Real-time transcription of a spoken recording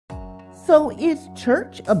So is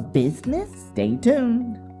church a business? Stay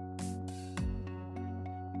tuned.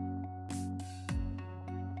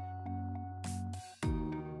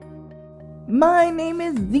 My name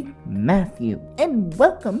is Zeke Matthew, and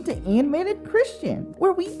welcome to Animated Christian,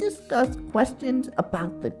 where we discuss questions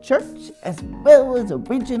about the church as well as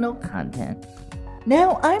original content.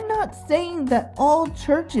 Now, I'm not saying that all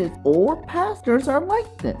churches or pastors are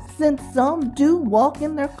like this, since some do walk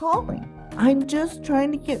in their calling. I'm just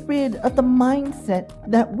trying to get rid of the mindset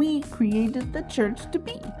that we created the church to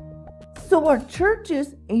be. So are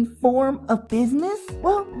churches a form of business?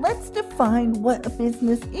 Well, let's define what a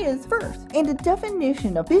business is first. And the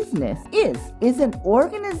definition of business is an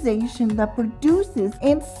organization that produces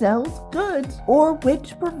and sells goods or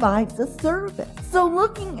which provides a service. So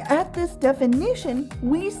looking at this definition,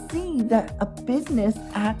 we see that a business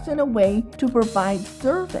acts in a way to provide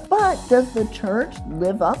service. But does the church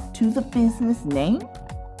live up to the business name?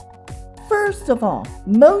 First of all,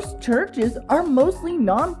 most churches are mostly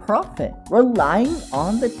non-profit, relying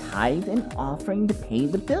on the tithe and offering to pay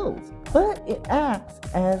the bills, but it acts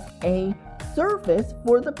as a service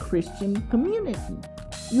for the Christian community.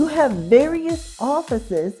 You have various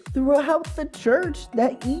offices throughout the church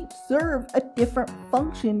that each serve a different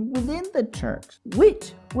function within the church,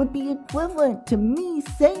 which would be equivalent to me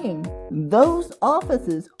saying those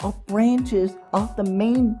offices are branches of the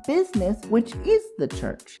main business, which is the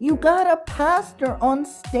church. You got a pastor on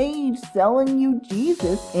stage selling you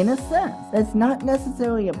Jesus in a sense. That's not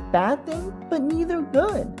necessarily a bad thing, but neither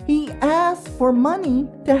good. He asks for money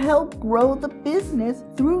to help grow the business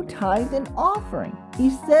through tithe and offering. He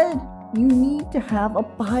said you need to have a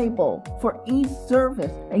Bible for each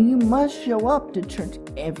service, and you must show up to church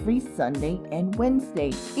every Sunday and Wednesday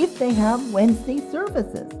if they have Wednesday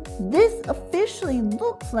services. This officially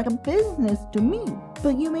looks like a business to me,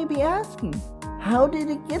 but you may be asking, how did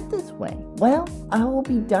it get this way? Well, I will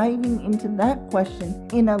be diving into that question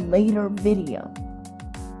in a later video.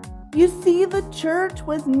 You see, the church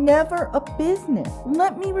was never a business.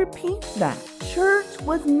 Let me repeat that. Church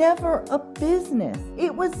was never a business.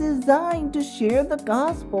 It was designed to share the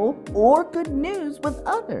gospel or good news with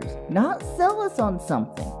others, not sell us on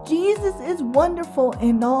something. Jesus is wonderful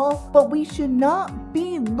and all, but we should not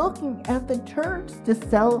be looking at the church to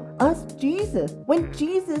sell us Jesus when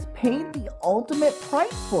Jesus paid the ultimate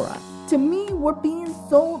price for us. To me, we're being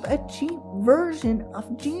sold a cheap version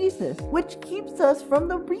of Jesus, which keeps us from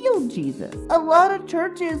the real Jesus. A lot of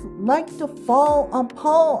churches like to fall on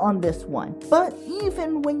Paul on this one, but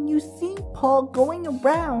even when you see Paul going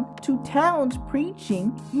around to towns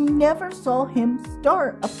preaching, you never saw him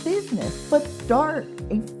start a business, but start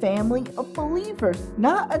a family of believers,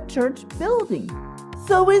 not a church building.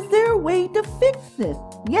 So is there a way to fix this?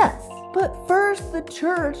 Yes. But first, the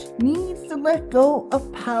church needs to let go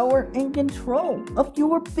of power and control of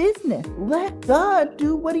your business. Let God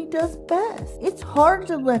do what He does best. It's hard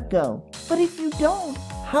to let go, but if you don't,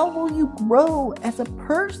 how will you grow as a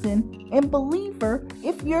person and believer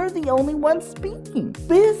if you're the only one speaking?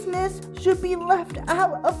 Business should be left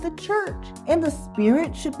out of the church, and the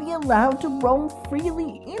Spirit should be allowed to roam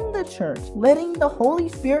freely in the church, letting the Holy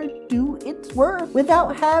Spirit do its work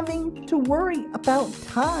without having to worry about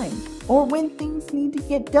time, or when things need to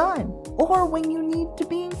get done, or when you need to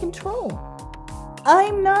be in control.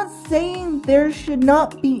 I'm not saying there should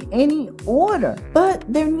not be any order, but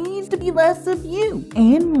there needs to be less of you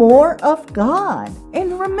and more of God.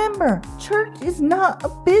 And remember, church is not a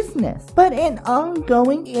business, but an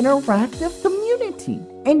ongoing interactive community.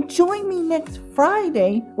 And join me next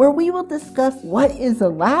Friday where we will discuss what is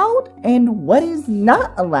allowed and what is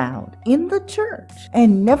not allowed in the church.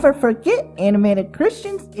 And never forget, Animated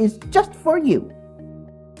Christians is just for you.